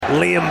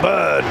Liam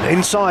Byrne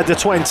inside the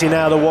 20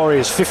 now, the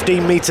Warriors,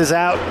 15 metres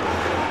out.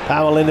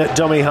 Powell in at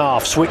dummy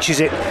half, switches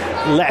it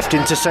left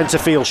into centre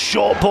field.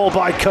 Short ball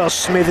by Cuss.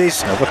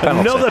 Smithies.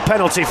 Another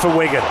penalty for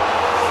Wigan.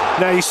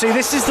 Now you see,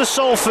 this is the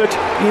Salford,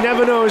 you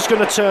never know who's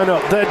going to turn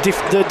up.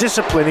 Their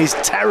discipline is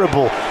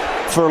terrible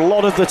for a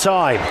lot of the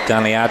time.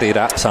 Danny Addy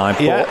that time,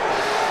 but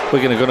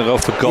Wigan are going to go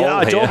for goal here.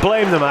 I don't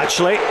blame them,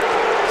 actually.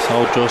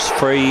 So just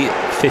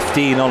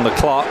 3:15 on the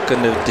clock,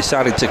 and they've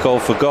decided to go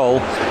for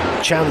goal.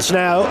 Chance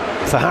now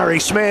for Harry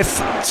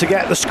Smith to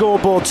get the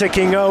scoreboard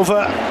ticking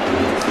over.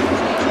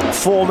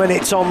 4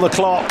 minutes on the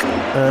clock,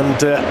 and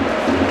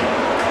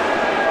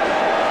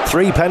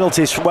 3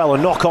 penalties, well, a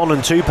knock-on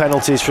and 2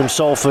 penalties from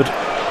Salford,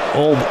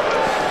 all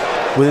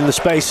within the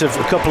space of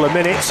a couple of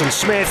minutes, and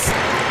Smith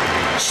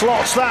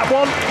slots that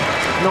one.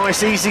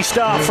 Nice easy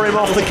start for him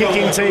off the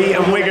kicking tee,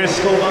 and Wigan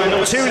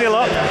 2-0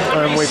 up,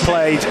 and we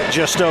played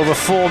just over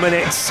 4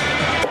 minutes.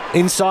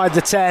 Inside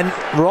the 10,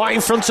 right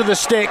in front of the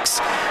sticks.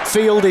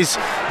 Field is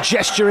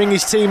gesturing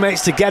his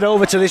teammates to get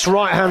over to this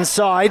right-hand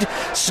side.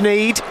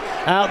 Sneed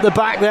out the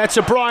back there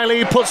to Briley,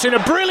 who puts in a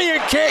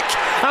brilliant kick,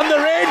 and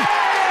they're in.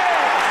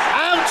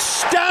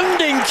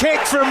 Outstanding kick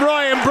from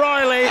Ryan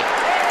Briley.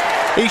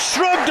 He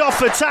shrugged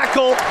off a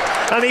tackle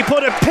and he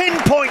put a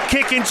pinpoint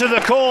kick into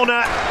the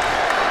corner,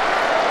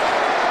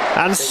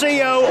 and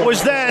CO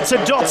was there to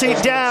dot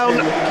it down.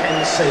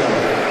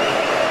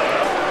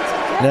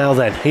 Now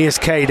then, here's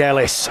Cade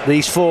Ellis.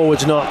 These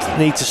forwards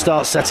need to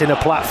start setting a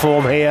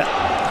platform here.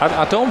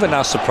 I don't think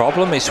that's the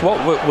problem. It's what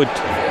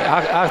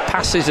our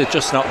passes are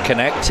just not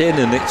connecting,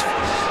 and it's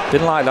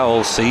been like that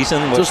all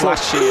season. Whereas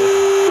last year,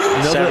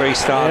 Severy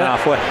starting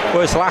halfway.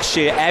 Whereas last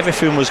year,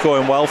 everything was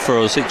going well for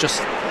us. It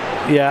just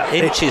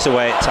inches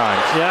away at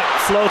times. Yeah,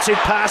 floated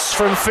pass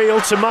from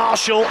Field to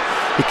Marshall.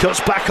 He cuts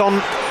back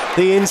on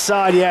the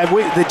inside. Yeah,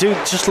 they do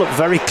just look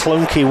very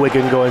clunky,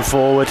 Wigan, going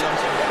forward.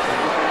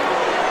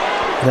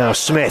 Now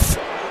Smith,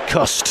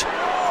 Cust,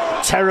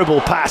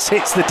 terrible pass,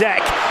 hits the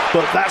deck,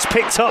 but that's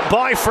picked up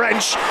by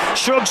French.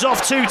 Shrugs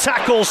off 2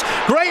 tackles.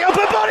 Great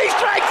upper body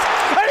strength,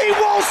 and he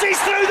waltzes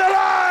through the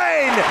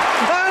line.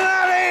 And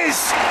that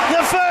is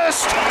the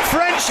first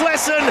French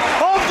lesson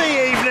of the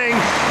evening.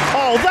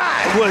 Oh,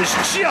 that was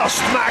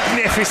just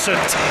magnificent.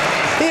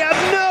 He had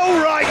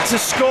no right to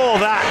score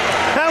that.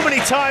 How many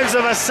times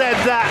have I said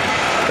that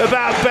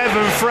about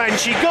Bevan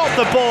French? He got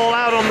the ball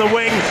out on the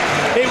wing.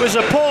 It was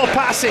a poor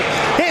pass. It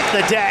hit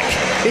the deck.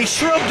 He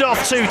shrugged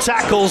off 2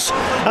 tackles,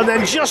 and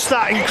then just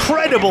that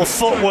incredible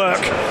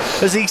footwork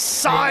as he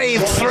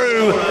scythed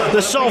through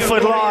the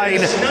Salford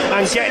line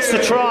and gets the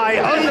try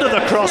under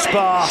the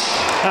crossbar.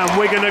 And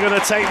Wigan are going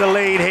to take the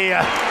lead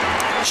here.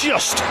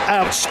 Just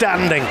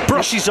outstanding.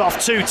 Brushes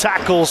off 2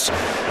 tackles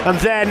and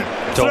then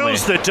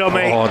throws the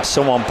dummy. Oh, and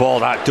someone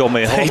balled that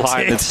dummy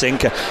line and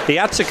sinker. He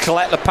had to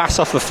collect the pass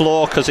off the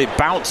floor because it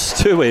bounced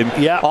to him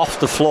off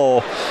the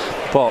floor.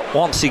 But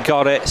once he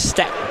got it,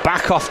 stepped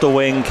back off the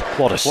wing.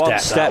 What a step! One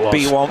step,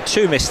 beat one.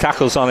 2 missed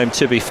tackles on him,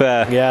 to be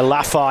fair. Yeah,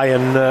 Laffey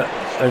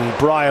and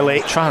Briley.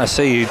 Trying to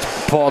see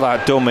who bought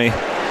that dummy.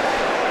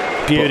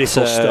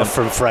 Beautiful stuff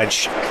from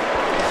French.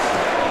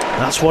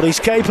 That's what he's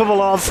capable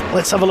of.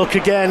 Let's have a look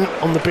again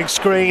on the big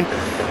screen.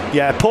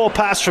 Yeah, poor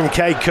pass from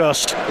Cade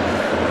Cust.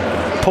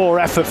 Poor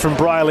effort from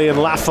Briley and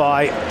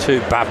Laffey. 2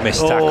 bad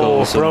missed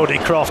tackles. Brodie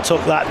Croft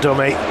took that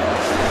dummy.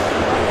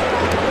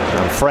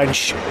 And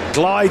French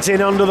glides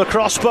in under the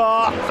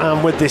crossbar,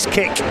 and with this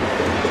kick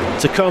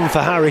to come for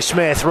Harry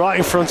Smith right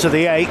in front of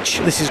the H.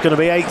 This is going to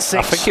be 8-6.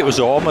 I think it was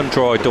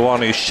Ormondroyd, the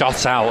one who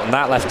shot out, and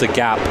that left a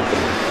gap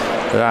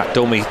that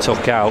dummy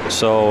took out.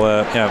 So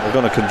we're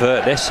going to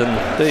convert this, and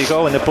there you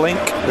go, in a blink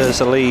there's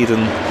a lead.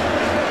 And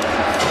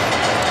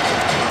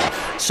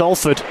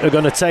Salford are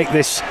going to take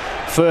this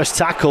first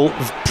tackle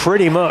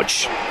pretty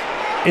much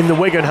in the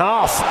Wigan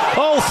half.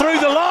 Oh, through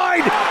the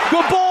line,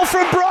 good ball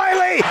from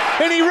Briley,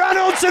 and he ran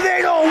onto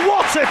the... Oh,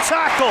 what a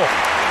tackle,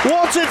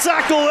 what a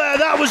tackle there.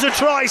 That was a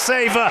try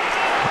saver.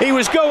 He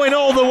was going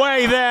all the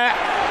way there,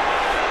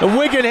 and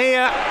Wigan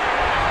here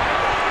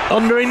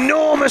under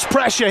enormous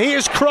pressure.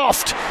 Here's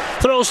Croft,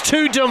 throws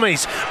 2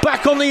 dummies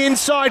back on the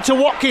inside to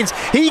Watkins.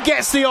 He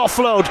gets the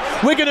offload.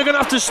 Wigan are going to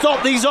have to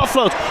stop these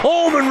offloads.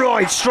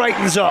 Ormondroyd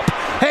straightens up,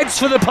 heads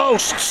for the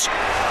posts,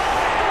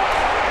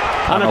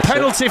 and a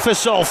penalty for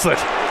Salford.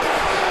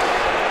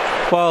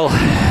 Well,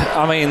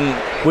 I mean,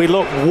 we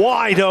look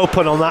wide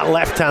open on that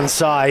left-hand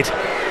side.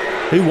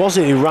 Who was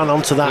it who ran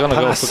onto that pass?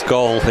 Going to go for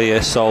goal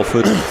here,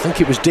 Salford. I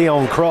think it was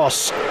Dion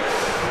Cross.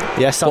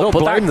 Yes, I don't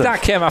blame them.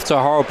 That came after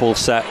a horrible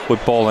set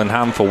with ball in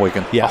hand for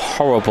Wigan. Yeah. A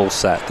horrible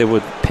set. They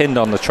were pinned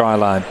on the try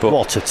line. But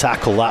what a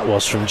tackle that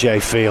was from Jay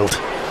Field.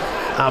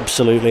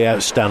 Absolutely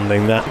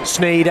outstanding, that.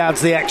 Sneed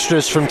adds the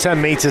extras from 10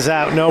 metres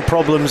out. No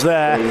problems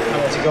there.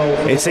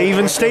 It's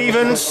even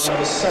Stevens.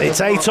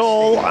 It's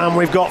 8-all, and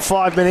we've got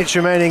 5 minutes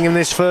remaining in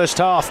this first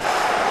half.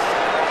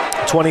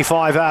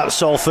 25 out,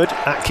 Salford.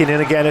 Atkin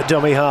in again at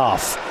dummy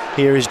half.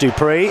 Here is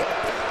Dupree.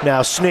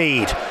 Now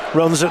Sneed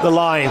runs at the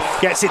line,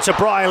 gets it to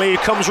Briley, who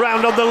comes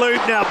round on the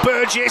loop. Now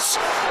Burgess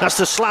has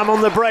to slam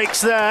on the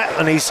brakes there,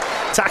 and he's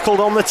tackled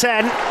on the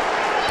 10.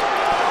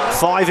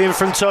 5 in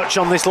from touch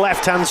on this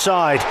left-hand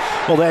side.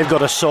 Well, they've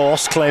got a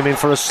source claiming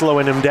for us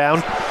slowing them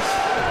down.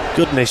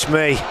 Goodness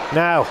me.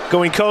 Now,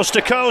 going coast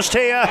to coast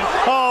here.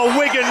 Oh,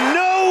 Wigan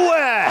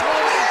nowhere!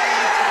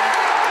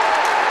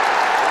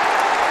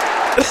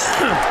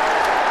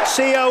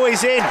 CO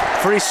is in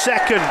for his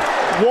second.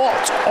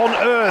 What on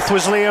earth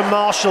was Liam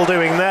Marshall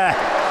doing there?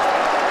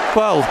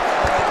 Well,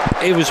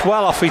 he was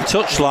well off in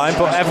touchline,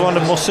 but everyone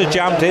must have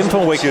jammed in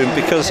for Wigan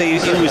because he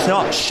was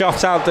not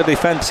shot out the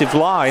defensive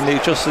line. The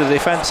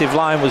defensive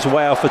line was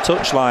way off the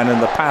touchline,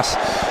 and the pass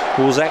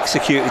was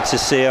executed to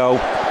CO,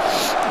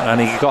 and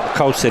he got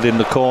coasted in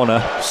the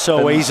corner.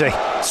 So easy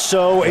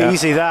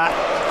that.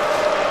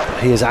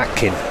 Here's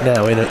Atkin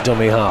now in at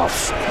dummy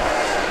half.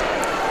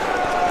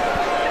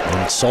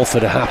 And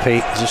Salford are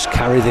happy, just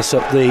carry this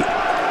up the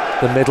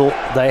middle.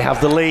 They have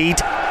the lead,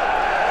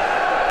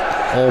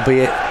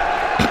 albeit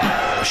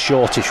a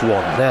shortish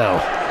one.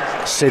 Now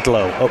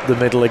Sidlow up the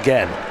middle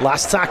again.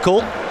 Last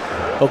tackle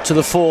up to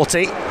the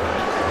 40.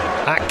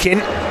 Atkin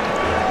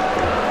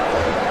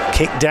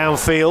kick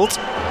downfield,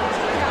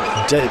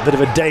 bit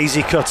of a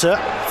daisy cutter.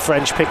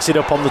 French picks it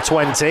up on the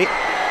 20,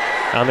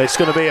 and it's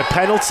going to be a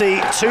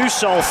penalty to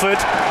Salford.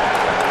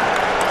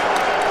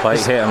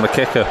 Late hit on the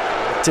kicker.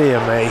 Dear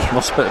me.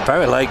 Must be a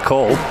very late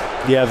call.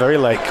 Yeah, very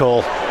late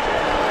call.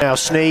 Now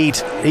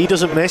Sneed, he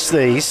doesn't miss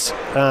these,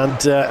 and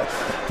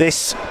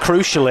this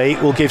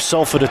crucially will give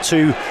Salford a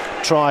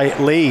 2-try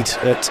lead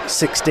at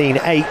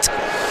 16-8.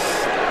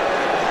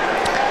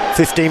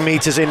 15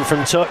 metres in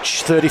from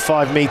touch,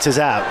 35 metres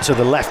out to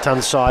the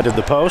left-hand side of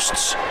the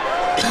posts.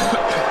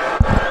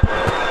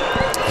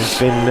 It's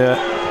been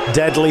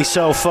deadly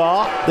so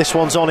far. This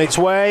one's on its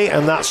way,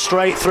 and that's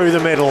straight through the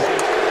middle.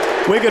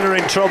 Wigan are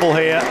in trouble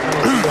here.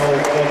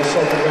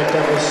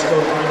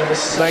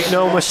 Make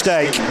no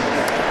mistake.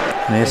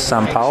 And here's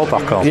Sam Powell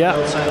back on. Yeah,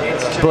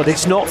 but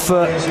it's not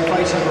for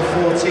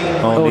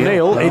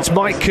O'Neill, it's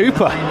Mike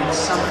Cooper.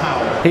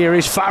 Here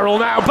is Farrell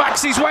now,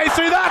 backs his way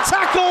through that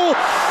tackle.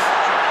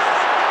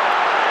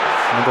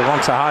 And they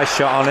want a high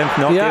shot on him,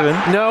 not given.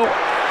 No.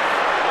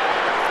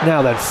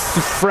 Now then,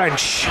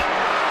 French.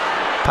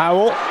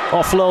 Powell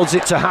offloads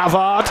it to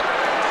Havard.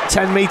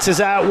 10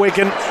 metres out,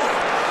 Wigan.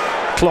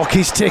 Clock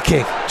is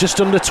ticking. Just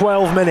under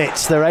 12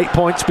 minutes. They're 8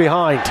 points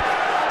behind.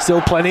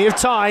 Still plenty of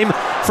time.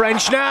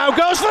 French now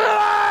goes for the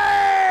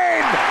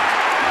line!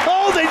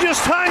 Oh, they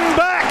just hang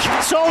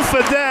back.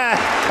 Salford there.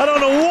 I don't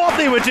know what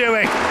they were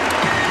doing.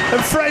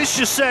 And French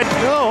just said,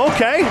 oh,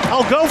 OK,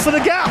 I'll go for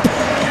the gap.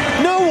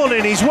 No one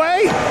in his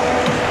way.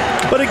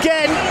 But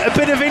again, a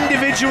bit of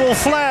individual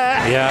flair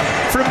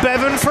from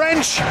Bevan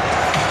French.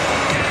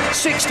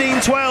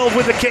 16-12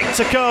 with the kick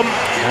to come.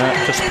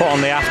 Just put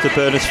on the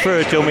afterburners through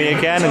a dummy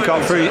again and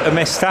got through a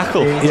missed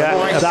tackle.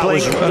 Yeah,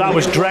 that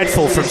was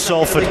dreadful from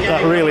Salford.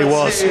 That really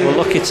was. We're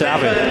lucky to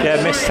have him.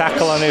 Yeah, missed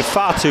tackle and he's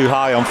far too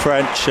high on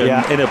French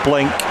and in a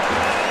blink.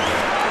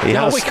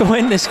 We can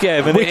win this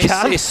game, and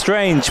it's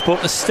strange, but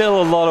there's still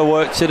a lot of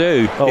work to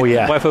do.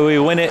 Whether we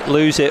win it,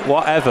 lose it,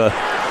 whatever.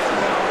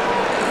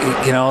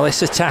 You know,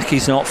 this attack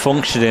is not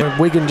functioning.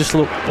 Wigan just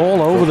look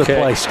all over the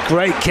place.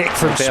 Great kick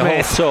from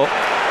Smith.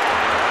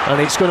 And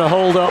it's going to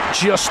hold up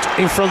just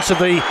in front of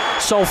the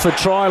Salford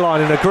try line,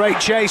 and a great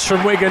chase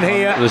from Wigan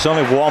here. There's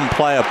only one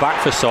player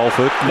back for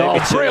Salford. Oh,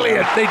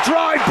 brilliant. They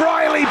drive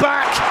Briley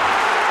back,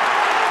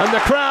 and the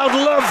crowd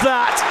love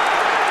that.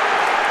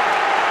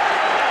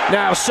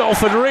 Now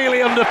Salford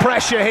really under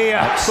pressure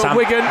here.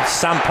 Wigan.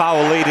 Sam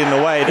Powell leading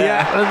the way there.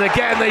 Yeah, and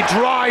again they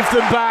drive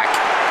them back,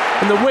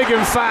 and the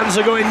Wigan fans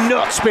are going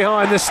nuts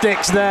behind the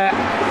sticks there.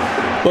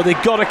 But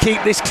they've got to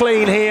keep this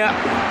clean here.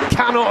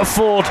 Cannot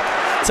afford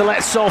to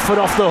let Salford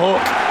off the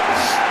hook.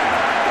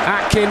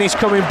 Atkin is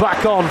coming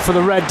back on for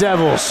the Red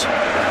Devils.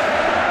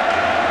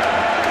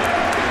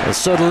 And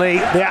suddenly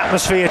the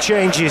atmosphere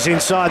changes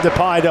inside the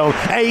Piedone.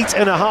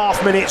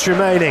 8.5 minutes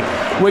remaining.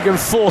 Wigan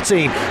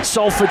 14,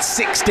 Salford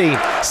 16.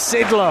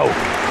 Sidlow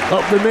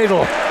up the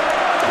middle.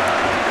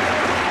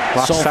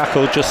 Last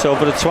tackle just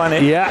over the 20.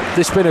 Yeah,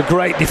 this has been a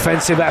great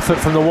defensive effort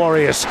from the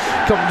Warriors.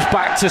 Comes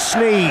back to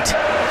Sneed.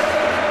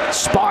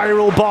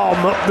 Spiral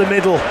bomb up the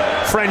middle.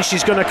 French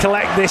is going to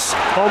collect this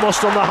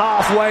almost on the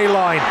halfway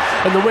line,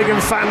 and the Wigan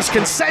fans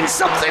can sense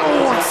something.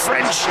 Oh, and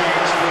French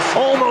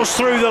almost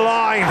through the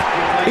line.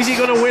 Is he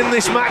going to win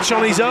this match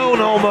on his own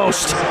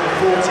almost?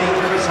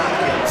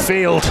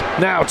 Field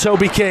now,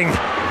 Toby King.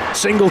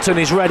 Singleton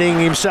is readying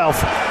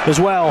himself as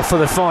well for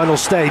the final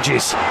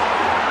stages.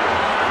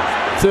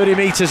 30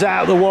 metres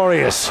out, the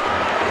Warriors.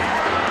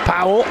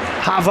 Powell,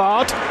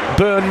 Havard,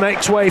 Byrne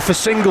makes way for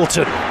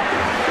Singleton.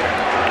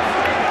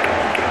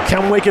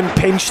 Can Wigan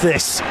pinch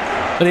this?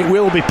 And it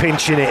will be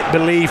pinching it,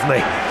 believe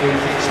me.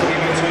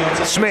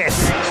 Smith,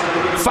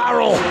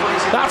 Farrell,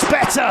 that's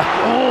better.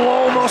 Oh,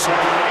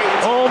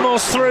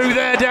 almost through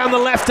there down the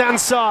left-hand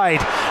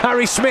side.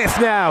 Harry Smith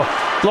now.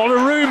 A lot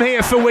of room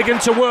here for Wigan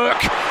to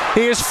work.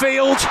 Here's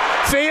Field.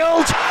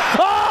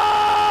 Oh!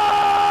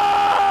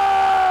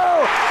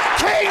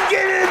 King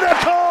in the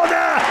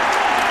corner.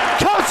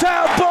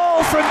 Cut-out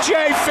ball from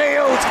Jay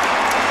Field.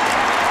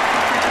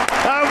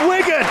 And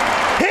Wigan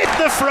hit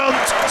the front,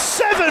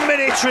 7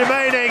 minutes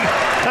remaining,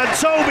 and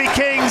Toby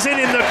King's in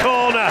the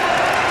corner.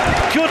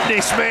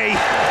 Goodness me.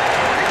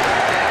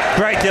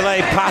 Great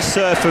delayed pass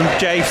from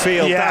Jay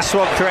Field. Yeah. That's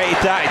what created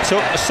that. It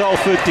took the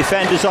Salford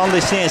defenders on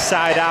this near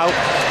side out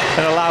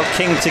and allowed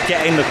King to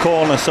get in the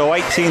corner. So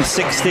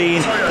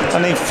 18-16,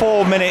 and in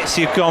 4 minutes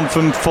you've gone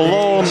from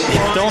forlorn,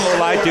 don't look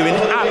like doing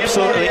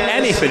absolutely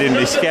anything in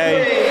this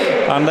game,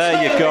 and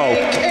there you go.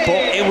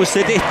 But it was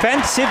the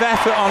defensive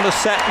effort on the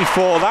set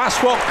before. That's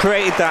what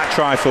created that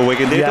try for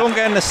Wigan. They don't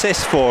get an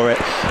assist for it,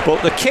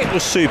 but the kick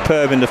was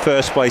superb in the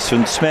first place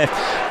from Smith,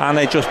 and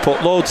they just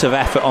put loads of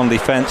effort on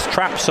defence,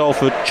 trapped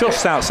Salford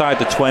just outside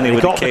the 20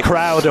 with the kick. Got the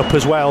crowd up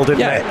as well,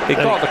 didn't it? It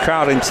got the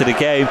crowd into the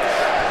game.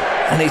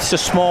 And it's the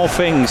small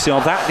things,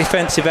 that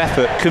defensive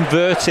effort,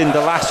 converting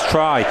the last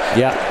try.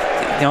 Yeah.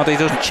 They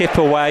don't chip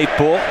away,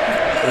 but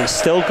it's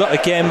still got a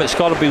game that's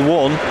got to be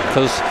won,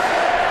 because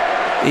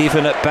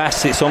even at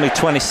best it's only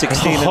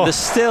 2016 and there's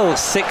still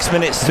 6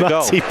 minutes to go.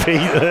 Matty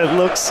Peter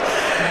looks...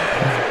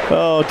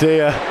 Oh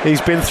dear,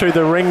 he's been through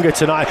the ringer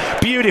tonight.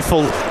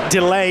 Beautiful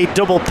delayed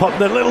double pump,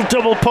 the little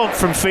double pump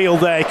from field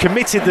there,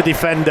 committed the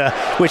defender,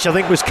 which I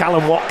think was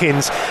Callum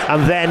Watkins,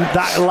 and then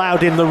that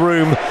allowed him the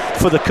room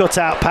for the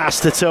cutout pass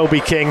to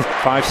Toby King.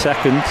 5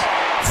 seconds.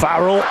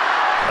 Farrell,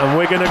 and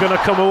Wigan are going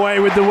to come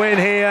away with the win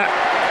here.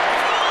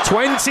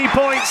 20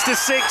 points to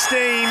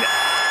 16.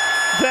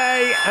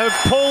 They have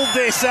pulled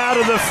this out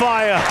of the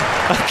fire.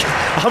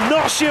 I'm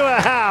not sure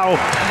how.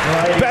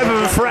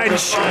 Bevan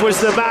French was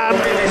the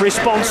man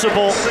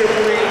responsible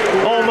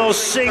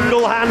almost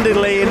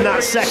single-handedly in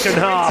that second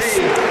half.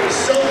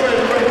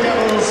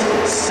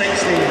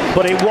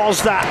 But it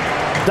was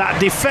that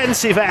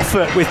defensive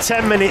effort with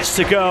 10 minutes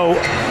to go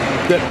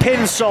that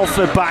pinned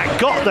Salford back,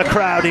 got the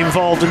crowd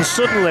involved, and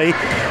suddenly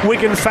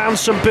Wigan found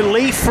some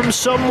belief from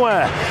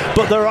somewhere.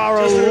 But there are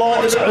a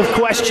lot of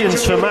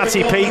questions for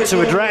Matty Peet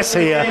to address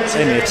here.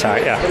 In the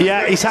attack,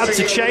 yeah, he's had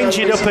to change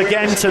it up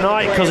again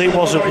tonight because it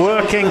wasn't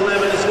working.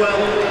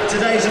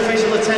 Today's official